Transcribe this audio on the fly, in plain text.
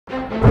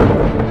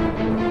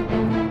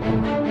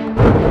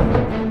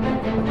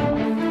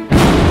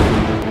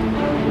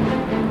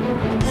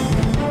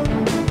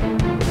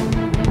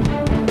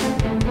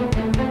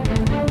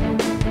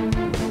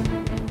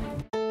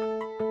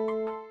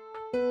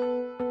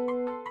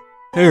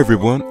Hey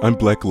everyone, I'm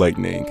Black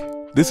Lightning.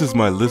 This is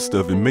my list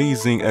of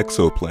amazing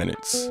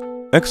exoplanets.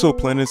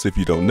 Exoplanets, if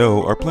you don't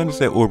know, are planets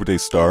that orbit a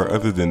star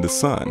other than the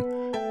Sun,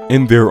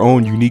 in their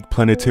own unique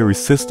planetary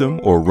system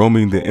or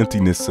roaming the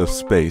emptiness of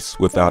space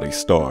without a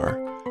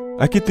star.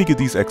 I can think of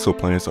these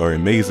exoplanets are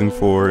amazing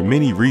for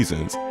many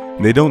reasons,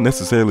 and they don't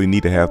necessarily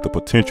need to have the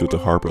potential to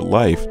harbor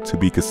life to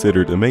be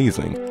considered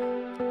amazing.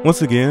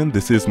 Once again,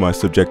 this is my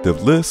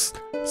subjective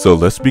list, so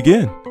let's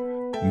begin.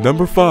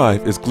 Number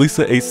 5 is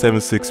Gliese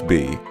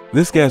A76b.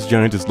 This gas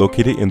giant is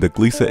located in the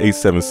Gliese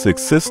A76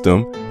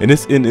 system and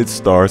is in its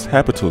star's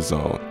habitable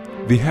zone.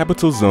 The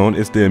habitable zone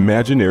is the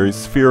imaginary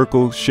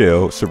spherical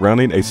shell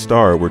surrounding a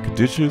star where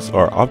conditions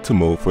are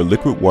optimal for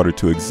liquid water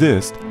to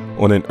exist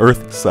on an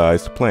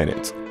Earth-sized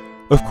planet.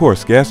 Of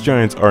course, gas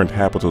giants aren't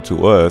habitable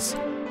to us,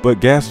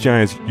 but gas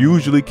giants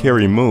usually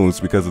carry moons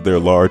because of their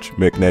large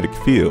magnetic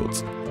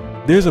fields.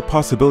 There's a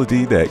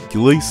possibility that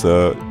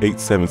Gliese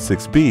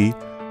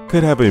A76b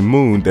could have a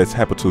moon that's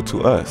habitable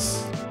to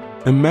us.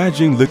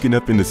 Imagine looking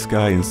up in the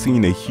sky and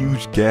seeing a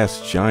huge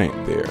gas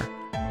giant there.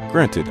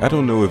 Granted, I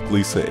don't know if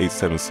Gliese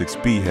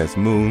A76b has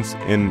moons,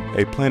 and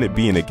a planet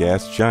being a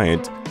gas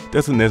giant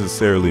doesn't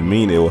necessarily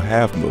mean it will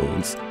have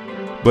moons,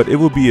 but it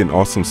would be an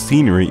awesome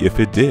scenery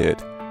if it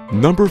did.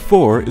 Number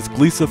 4 is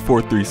Gliese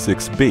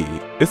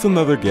 436b. It's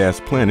another gas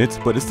planet,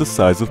 but it's the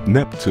size of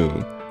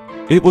Neptune.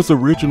 It was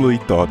originally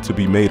thought to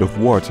be made of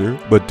water,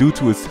 but due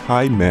to its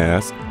high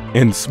mass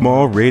and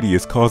small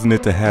radius causing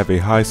it to have a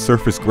high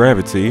surface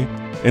gravity,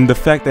 and the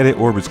fact that it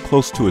orbits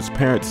close to its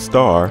parent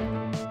star,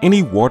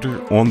 any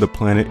water on the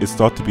planet is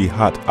thought to be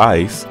hot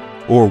ice,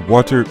 or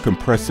water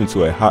compressed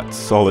into a hot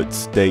solid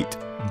state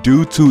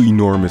due to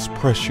enormous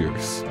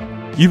pressures.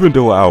 Even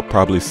though I'll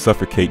probably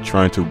suffocate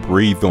trying to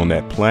breathe on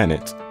that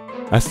planet,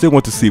 I still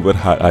want to see what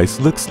hot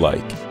ice looks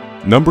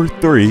like. Number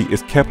 3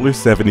 is Kepler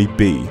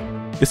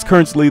 70b. It's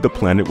currently the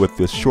planet with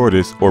the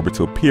shortest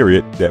orbital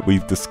period that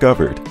we've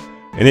discovered,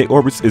 and it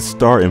orbits its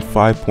star in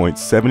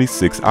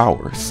 5.76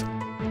 hours.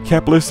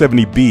 Kepler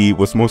 70b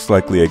was most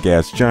likely a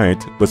gas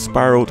giant, but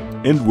spiraled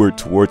inward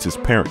towards its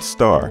parent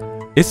star.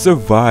 It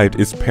survived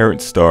its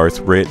parent star's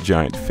red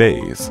giant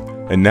phase,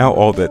 and now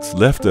all that's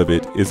left of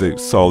it is a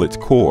solid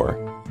core.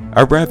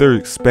 I'd rather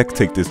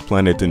spectate this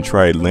planet than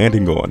try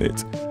landing on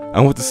it.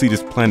 I want to see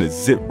this planet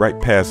zip right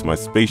past my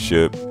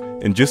spaceship,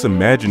 and just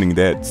imagining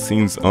that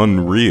seems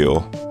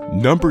unreal.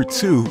 Number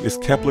 2 is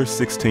Kepler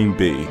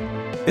 16b.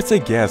 It's a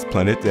gas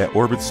planet that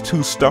orbits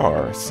 2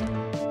 stars.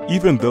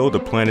 Even though the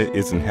planet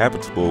isn't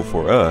habitable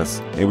for us,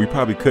 and we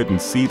probably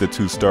couldn't see the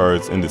 2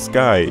 stars in the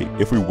sky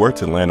if we were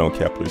to land on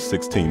Kepler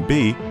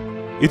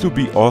 16b, it would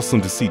be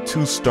awesome to see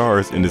 2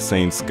 stars in the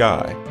same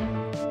sky.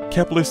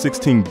 Kepler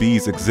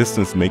 16b's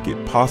existence make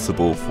it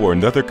possible for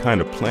another kind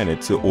of planet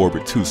to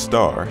orbit 2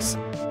 stars.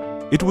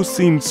 It would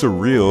seem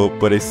surreal,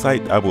 but a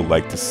sight I would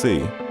like to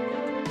see.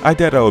 I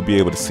doubt I will be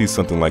able to see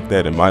something like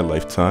that in my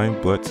lifetime,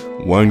 but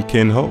one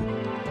can hope.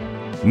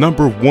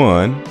 Number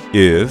 1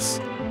 is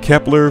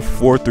Kepler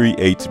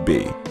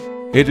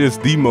 438b. It is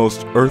the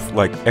most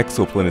Earth-like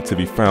exoplanet to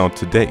be found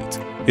to date.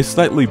 It's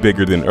slightly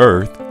bigger than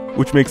Earth,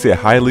 which makes it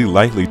highly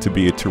likely to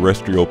be a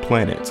terrestrial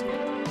planet.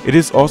 It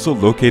is also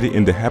located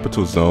in the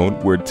habitable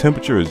zone where the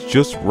temperature is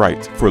just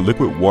right for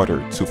liquid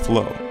water to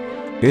flow.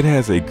 It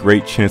has a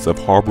great chance of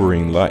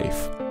harboring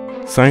life.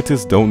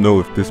 Scientists don't know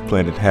if this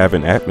planet has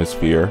an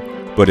atmosphere,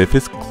 but if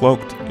it's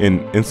cloaked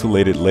in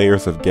insulated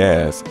layers of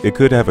gas, it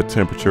could have a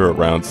temperature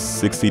around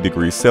 60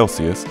 degrees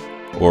Celsius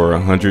or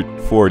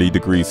 140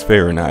 degrees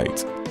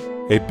Fahrenheit.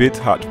 A bit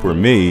hot for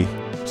me,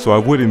 so I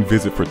wouldn't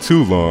visit for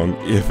too long,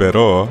 if at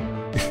all.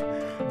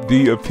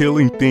 The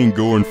appealing thing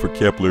going for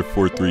Kepler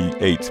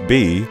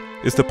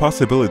 438b is the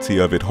possibility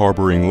of it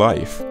harboring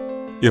life.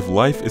 If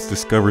life is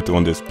discovered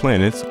on this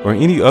planet or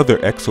any other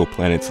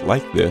exoplanets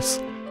like this,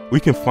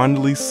 we can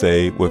finally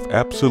say with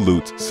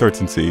absolute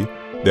certainty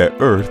that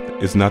Earth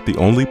is not the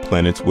only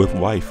planet with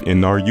life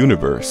in our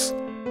universe.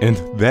 And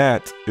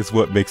that is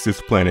what makes this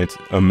planet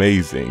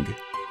amazing.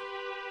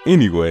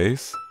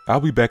 Anyways, I'll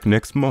be back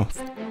next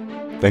month.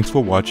 Thanks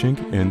for watching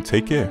and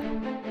take care.